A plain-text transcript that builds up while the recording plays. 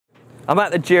I'm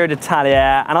at the Giro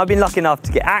d'Italia and I've been lucky enough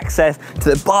to get access to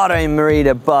the Bahrain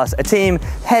Merida bus, a team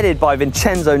headed by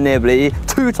Vincenzo Nibali,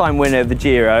 two-time winner of the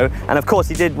Giro, and of course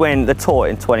he did win the Tour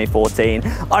in 2014.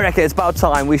 I reckon it's about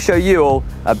time we show you all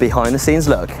a behind-the-scenes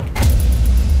look.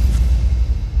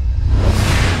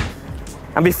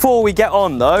 And before we get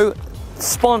on though,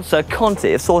 sponsor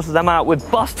Conti have sorted them out with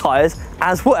bus tyres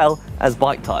as well as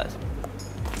bike tyres.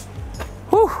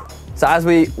 Whew. So as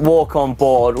we walk on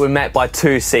board, we're met by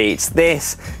two seats.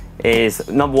 This is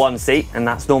 #1 seat, and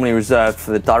that's normally reserved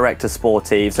for the director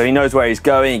sportive, so he knows where he's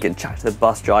going, he can chat to the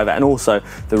bus driver and also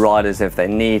the riders if they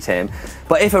need him.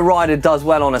 But if a rider does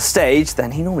well on a stage,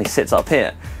 then he normally sits up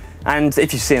here. And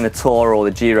if you've seen the Tour or the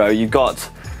Giro, you've got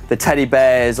the teddy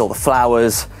bears or the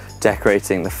flowers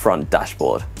decorating the front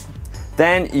dashboard.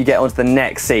 Then you get onto the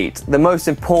next seat, the most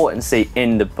important seat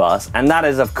in the bus, and that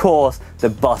is of course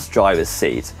the bus driver's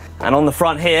seat. And on the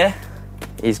front here,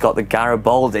 he's got the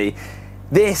Garibaldi.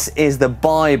 This is the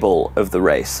Bible of the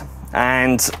race,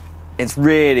 and it's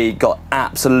really got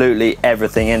absolutely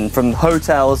everything in, from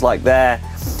hotels like there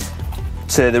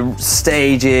to the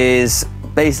stages,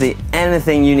 basically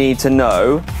anything you need to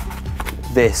know,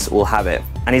 this will have it.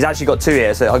 And he's actually got two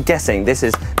here, so I'm guessing this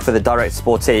is for the direct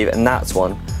sportive and that's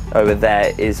one over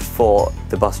there is for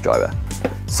the bus driver.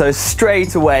 So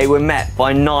straight away we're met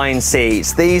by 9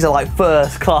 seats. These are like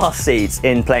first class seats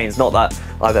in planes, not that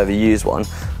I've ever used one.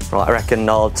 Right, I reckon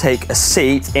I'll take a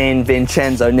seat in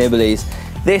Vincenzo Nibali's.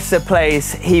 This is a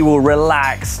place he will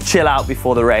relax, chill out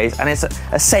before the race, and it's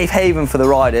a safe haven for the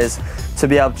riders to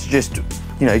be able to just,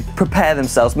 you know, prepare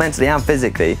themselves mentally and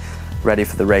physically ready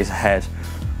for the race ahead.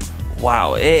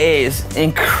 Wow, it is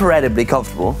incredibly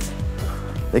comfortable.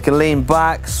 They can lean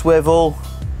back, swivel.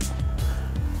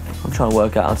 I'm trying to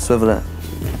work out how to swivel it.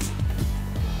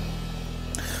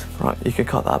 Right, you can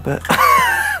cut that bit.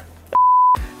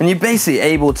 And you're basically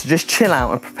able to just chill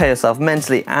out and prepare yourself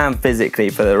mentally and physically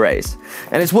for the race.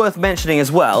 And it's worth mentioning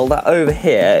as well that over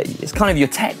here, it's kind of your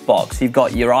tech box. You've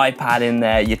got your iPad in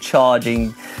there, you're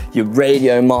charging, your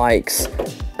radio mics,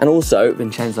 and also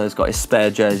Vincenzo's got his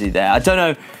spare jersey there. I don't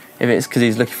know if it's because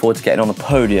he's looking forward to getting on the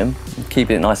podium and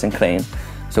keeping it nice and clean.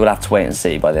 So we'll have to wait and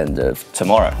see by the end of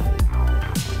tomorrow.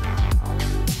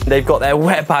 They've got their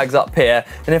wet bags up here,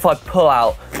 and if I pull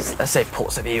out, let's say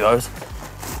Placebo's,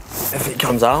 if it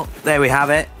comes out, there we have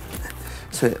it.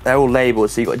 So they're all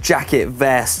labelled, so you've got jacket,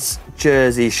 vests,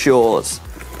 jersey, shorts.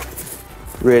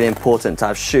 Really important to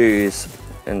have shoes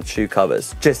and shoe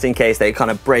covers, just in case they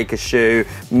kind of break a shoe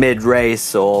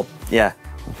mid-race, or yeah,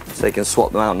 so they can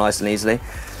swap them out nice and easily.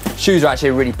 Shoes are actually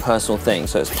a really personal thing,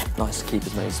 so it's nice to keep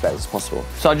as many spares as possible.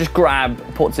 So I just grabbed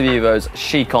Placebo's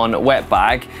Chicon wet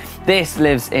bag. This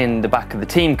lives in the back of the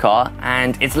team car,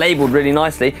 and it's labelled really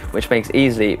nicely, which makes it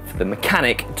easy for the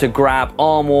mechanic to grab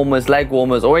arm warmers, leg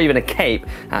warmers, or even a cape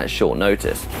at short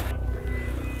notice.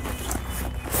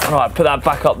 All right, put that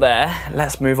back up there.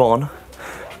 Let's move on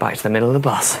back to the middle of the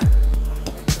bus.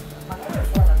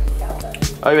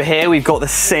 Over here, we've got the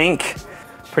sink.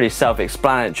 Pretty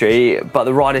self-explanatory, but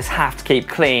the riders have to keep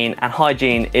clean, and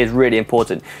hygiene is really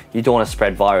important. You don't want to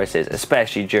spread viruses,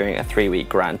 especially during a 3-week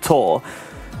Grand Tour.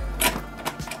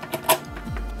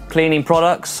 Cleaning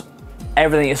products,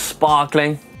 everything is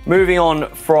sparkling. Moving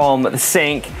on from the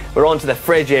sink, we're onto the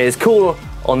fridges. Cool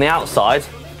on the outside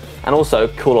and also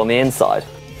cool on the inside.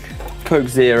 Coke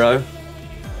Zero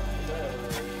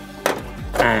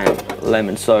and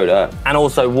lemon soda, and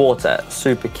also water,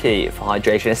 super key for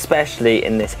hydration, especially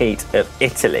in this heat of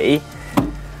Italy.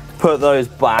 Put those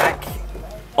back.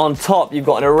 On top, you've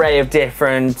got an array of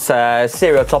different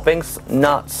cereal toppings,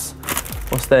 nuts.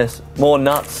 What's this? More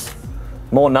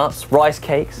nuts, rice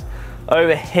cakes.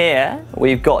 Over here,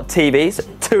 we've got TVs,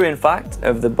 2 in fact,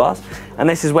 of the bus. And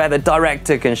this is where the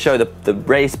director can show the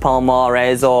race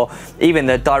palmares, or even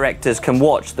the directors can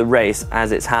watch the race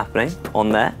as it's happening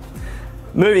on there.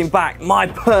 Moving back, my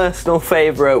personal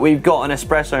favorite, we've got an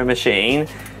espresso machine,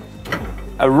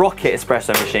 a rocket espresso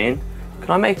machine.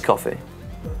 Can I make coffee?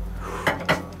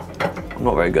 I'm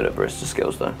not very good at barista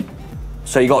skills though.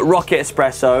 So you got rocket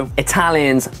espresso.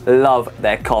 Italians love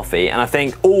their coffee, and I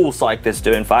think all cyclists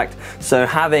do in fact. So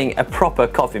having a proper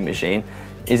coffee machine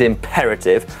is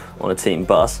imperative on a team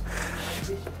bus.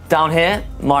 Down here,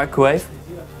 microwave.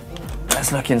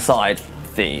 Let's look inside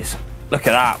these. Look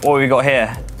at that, what have we got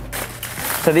here?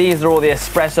 So these are all the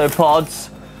espresso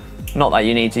pods. Not that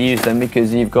you need to use them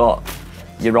because you've got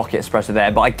your rocket espresso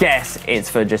there, but I guess it's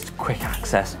for just quick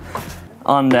access.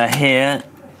 Under here,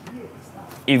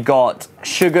 you've got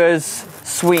sugars,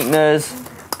 sweeteners,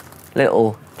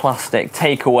 little plastic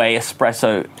takeaway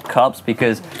espresso cups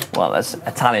because, well,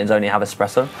 Italians only have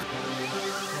espresso.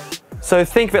 So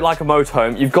think of it like a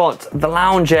motorhome. You've got the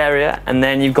lounge area, and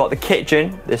then you've got the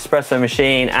kitchen, the espresso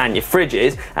machine, and your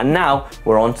fridges. And now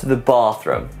we're on to the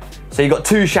bathroom. So you've got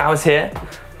 2 showers here.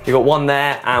 You've got one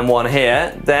there and one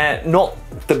here. They're not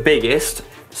the biggest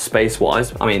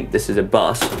space-wise. I mean, this is a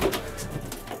bus.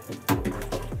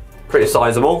 Pretty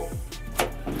sizable.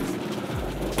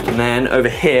 And then over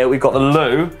here, we've got the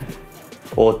loo,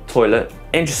 or toilet.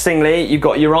 Interestingly, you've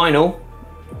got urinal,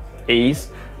 ease,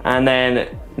 and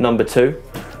then number 2.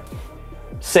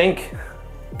 Sink,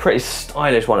 pretty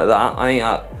stylish one at that. I think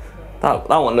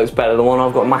that one looks better than the one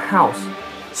I've got in my house.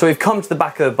 So we've come to the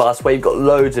back of the bus where you've got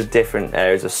loads of different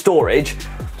areas of storage.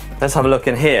 Let's have a look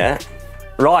in here.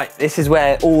 Right, this is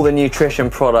where all the nutrition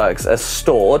products are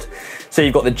stored. So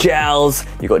you've got the gels,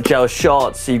 you've got gel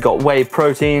shots, you've got whey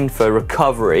protein for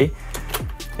recovery.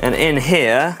 And in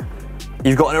here,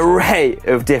 you've got an array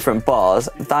of different bars.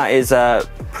 That is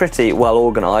pretty well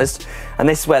organized. And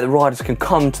this is where the riders can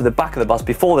come to the back of the bus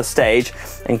before the stage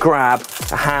and grab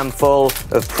a handful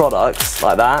of products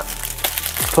like that,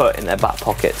 put in their back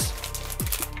pockets.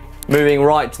 Moving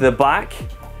right to the back.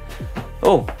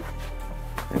 Oh,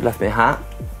 they've left me a hat.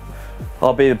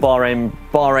 I'll be the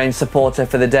Bahrain supporter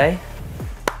for the day.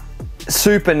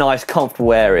 Super nice,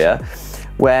 comfortable area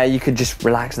where you could just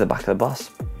relax at the back of the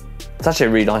bus. It's actually a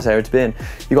really nice area to be in.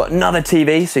 You've got another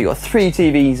TV, so you've got 3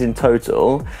 TVs in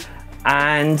total.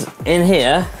 And in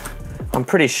here, I'm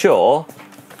pretty sure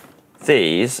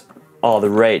these are the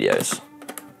radios.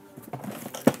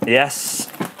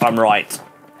 Yes, I'm right.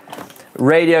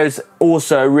 Radio's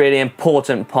also a really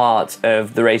important part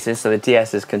of the races, so the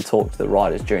DSs can talk to the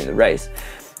riders during the race.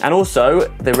 And also,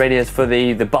 the radios for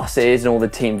the buses and all the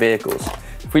team vehicles.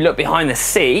 If we look behind the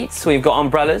seats, we've got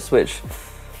umbrellas, which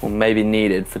may be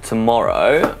needed for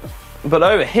tomorrow. But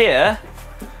over here,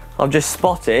 I've just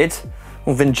spotted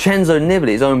Vincenzo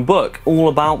Nibali's own book, all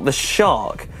about the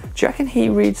shark. Do you reckon he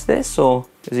reads this, or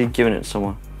is he giving it to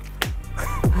someone?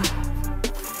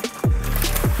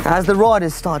 As the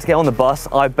riders start to get on the bus,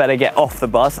 I better get off the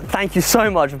bus. Thank you so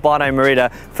much, Bahrain Merida,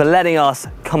 for letting us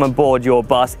come aboard your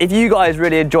bus. If you guys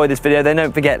really enjoyed this video, then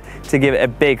don't forget to give it a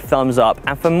big thumbs up.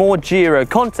 And for more Giro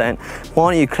content,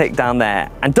 why don't you click down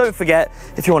there? And don't forget,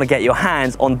 if you want to get your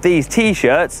hands on these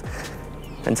t-shirts,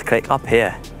 then to click up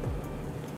here.